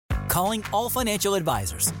Calling all financial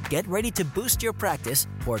advisors. Get ready to boost your practice,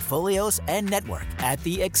 portfolios, and network at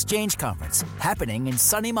the Exchange Conference, happening in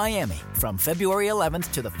sunny Miami from February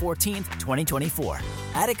 11th to the 14th, 2024.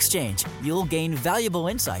 At Exchange, you'll gain valuable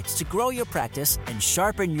insights to grow your practice and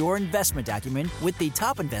sharpen your investment acumen with the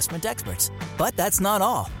top investment experts. But that's not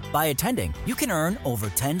all. By attending, you can earn over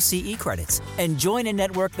 10 CE credits and join a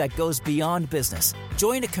network that goes beyond business.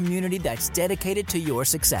 Join a community that's dedicated to your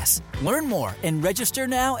success. Learn more and register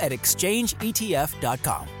now at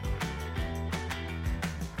exchangeetf.com.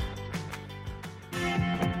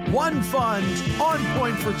 One fund on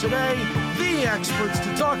point for today, the experts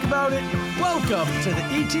to talk about it. Welcome to the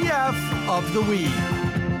ETF of the Week.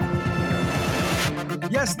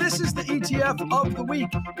 Yes, this is the ETF of the Week,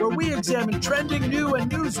 where we examine trending, new,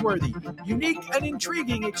 and newsworthy, unique, and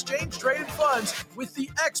intriguing exchange-traded funds with the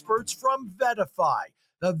experts from VettaFi.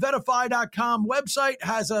 The VettaFi.com website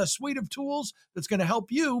has a suite of tools that's going to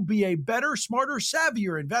help you be a better, smarter,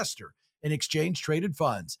 savvier investor in exchange-traded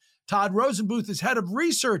funds. Todd Rosenbluth is head of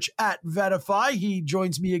research at VettaFi. He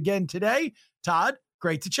joins me again today. Todd,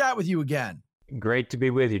 great to chat with you again. Great to be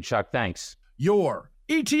with you, Chuck. Thanks. Your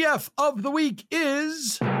ETF of the Week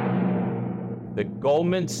is the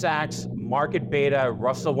Goldman Sachs MarketBeta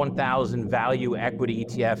Russell 1000 Value Equity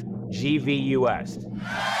ETF, GVUS.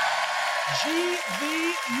 GVUS,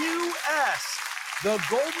 the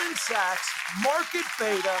Goldman Sachs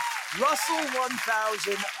MarketBeta Russell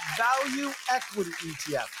 1000 Value Equity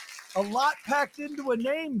ETF. A lot packed into a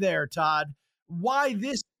name there, Todd. Why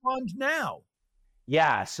this fund now?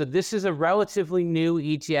 Yeah, so this is a relatively new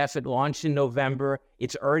ETF. It launched in November.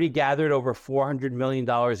 It's already gathered over $400 million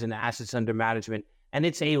in assets under management, and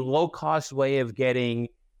it's a low-cost way of getting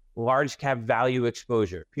large-cap value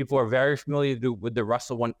exposure. People are very familiar with the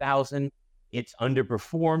Russell 1000. It's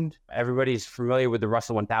underperformed. Everybody's familiar with the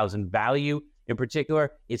Russell 1000 value. In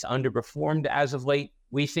particular, it's underperformed as of late.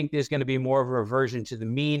 We think there's going to be more of a reversion to the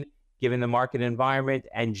mean given the market environment,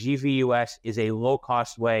 and GVUS is a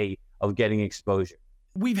low-cost way of getting exposure.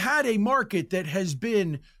 We've had a market that has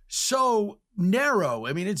been so narrow.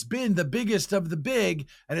 I mean, it's been the biggest of the big,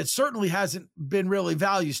 and it certainly hasn't been really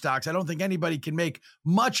value stocks. I don't think anybody can make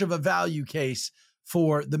much of a value case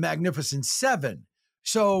for the Magnificent Seven.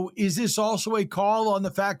 So is this also a call on the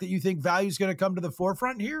fact that you think value is going to come to the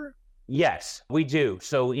forefront here? Yes, we do.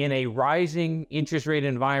 So in a rising interest rate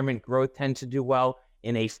environment, growth tends to do well.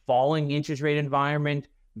 In a falling interest rate environment,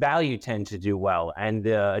 value tends to do well. And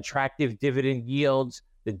the attractive dividend yields,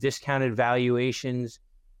 the discounted valuations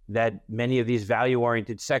that many of these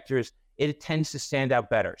value-oriented sectors, it tends to stand out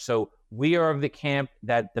better. So we are of the camp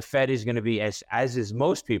that the Fed is going to be, as is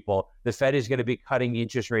most people, the Fed is going to be cutting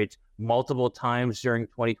interest rates multiple times during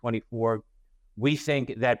 2024. We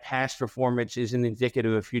think that past performance isn't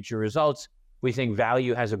indicative of future results. We think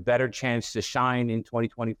value has a better chance to shine in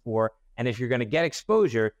 2024. And if you're going to get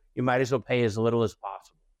exposure, you might as well pay as little as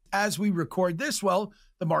possible. As we record this, well,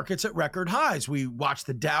 the market's at record highs. We watched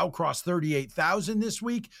the Dow cross 38,000 this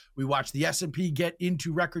week. We watched the S&P get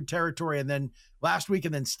into record territory and then last week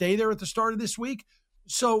and then stay there at the start of this week.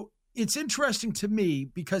 So it's interesting to me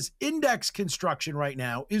because index construction right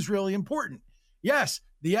now is really important. Yes,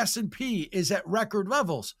 the S&P is at record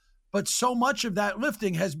levels, but so much of that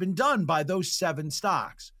lifting has been done by those 7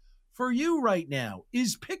 stocks. For you right now,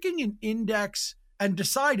 is picking an index and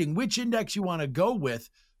deciding which index you want to go with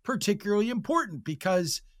particularly important?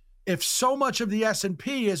 Because if so much of the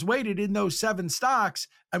S&P is weighted in those 7 stocks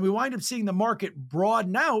and we wind up seeing the market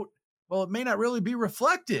broaden out, well, it may not really be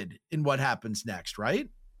reflected in what happens next, right?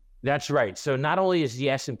 That's right. So not only is the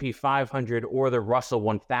S&P 500 or the Russell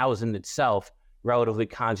 1000 itself relatively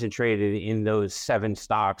concentrated in those 7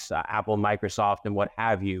 stocks, Apple, Microsoft, and what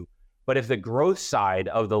have you, but if the growth side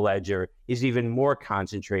of the ledger is even more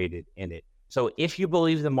concentrated in it. So if you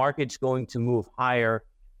believe the market's going to move higher,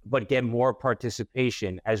 but get more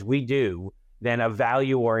participation as we do, then a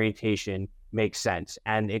value orientation makes sense.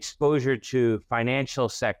 And exposure to financial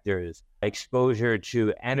sectors, exposure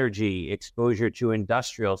to energy, exposure to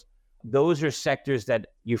industrials, those are sectors that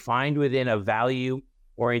you find within a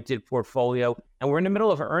value-oriented portfolio. And we're in the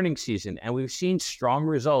middle of earnings season, and we've seen strong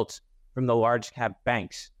results from the large cap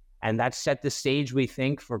banks. And that set the stage, we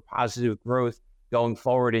think, for positive growth going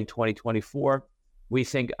forward in 2024. We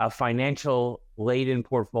think a financial-laden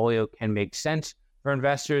portfolio can make sense for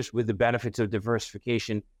investors with the benefits of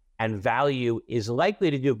diversification, and value is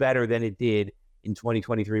likely to do better than it did in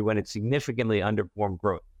 2023 when it significantly underperformed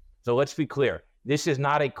growth. So let's be clear. This is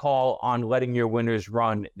not a call on letting your winners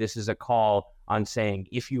run. This is a call on saying,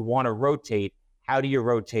 if you want to rotate, how do you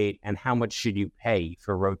rotate and how much should you pay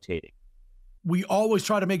for rotating? we always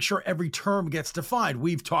try to make sure every term gets defined.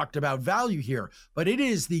 We've talked about value here, but it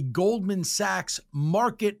is the Goldman Sachs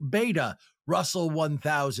MarketBeta Russell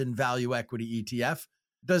 1000 Value Equity ETF.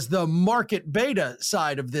 Does the market beta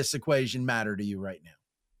side of this equation matter to you right now?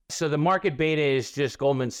 So the market beta is just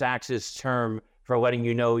Goldman Sachs's term for letting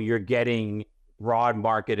you know you're getting broad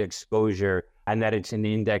market exposure and that it's an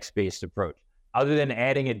index-based approach. Other than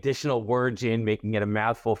adding additional words in, making it a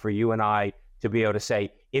mouthful for you and I to be able to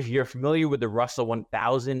say, if you're familiar with the Russell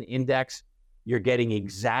 1000 index, you're getting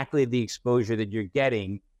exactly the exposure that you're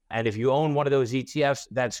getting. And if you own one of those ETFs,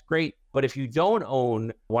 that's great. But if you don't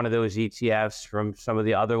own one of those ETFs from some of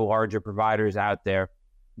the other larger providers out there,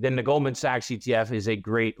 then the Goldman Sachs ETF is a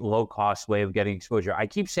great low-cost way of getting exposure. I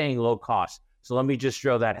keep saying low cost, so let me just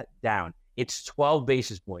drill that down. It's 12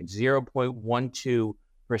 basis points,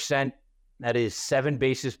 0.12%. That is 7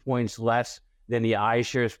 basis points less than the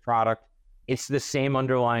iShares product. It's the same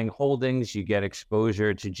underlying holdings. You get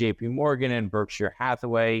exposure to JP Morgan and Berkshire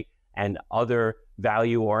Hathaway and other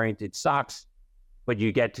value-oriented stocks, but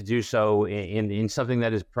you get to do so in something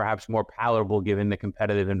that is perhaps more palatable given the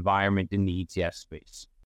competitive environment in the ETF space.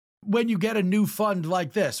 When you get a new fund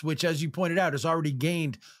like this, which, as you pointed out, has already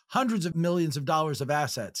gained hundreds of millions of dollars of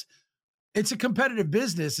assets, it's a competitive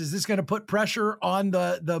business. Is this going to put pressure on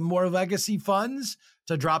the more legacy funds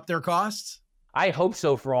to drop their costs? I hope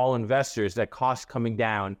so for all investors, that costs coming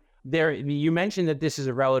down. You mentioned that this is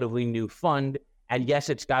a relatively new fund, and yes,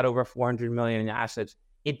 it's got over 400 million in assets.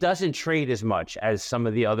 It doesn't trade as much as some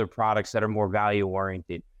of the other products that are more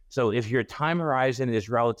value-oriented. So if your time horizon is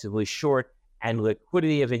relatively short and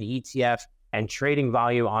liquidity of an ETF and trading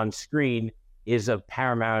volume on screen is a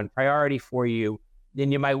paramount priority for you,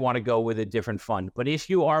 then you might want to go with a different fund. But if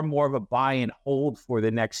you are more of a buy and hold for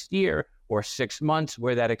the next year or 6 months,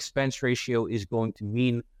 where that expense ratio is going to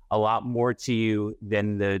mean a lot more to you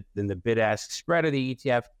than the bid-ask spread of the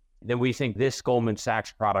ETF, then we think this Goldman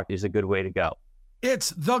Sachs product is a good way to go.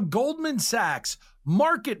 It's the Goldman Sachs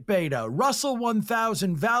MarketBeta Russell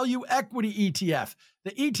 1000 Value Equity ETF,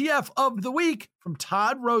 the ETF of the week from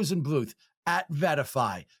Todd Rosenbluth at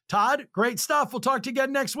VettaFi. Todd, great stuff. We'll talk to you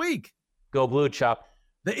again next week. Go Blue, Chuck.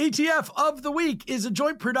 The ETF of the week is a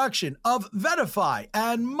joint production of VettaFi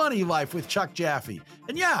and Money Life with Chuck Jaffe.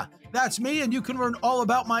 And yeah, that's me, and you can learn all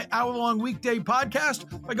about my hour-long weekday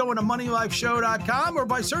podcast by going to moneylifeshow.com or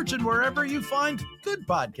by searching wherever you find good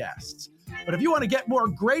podcasts. But if you want to get more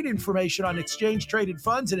great information on exchange-traded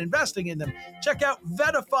funds and investing in them, check out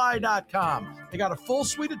VettaFi.com. They got a full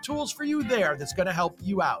suite of tools for you there that's going to help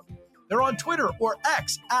you out. They're on Twitter or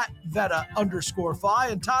X at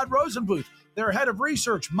Vetta_Fi, and Todd Rosenbluth, their head of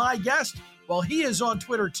research, my guest, well, he is on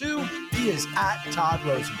Twitter too. He is at Todd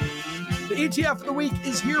Rosenbluth. The ETF of the week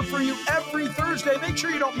is here for you every Thursday. Make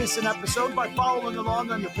sure you don't miss an episode by following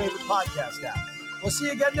along on your favorite podcast app. We'll see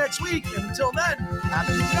you again next week. And until then,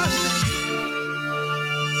 happy investing.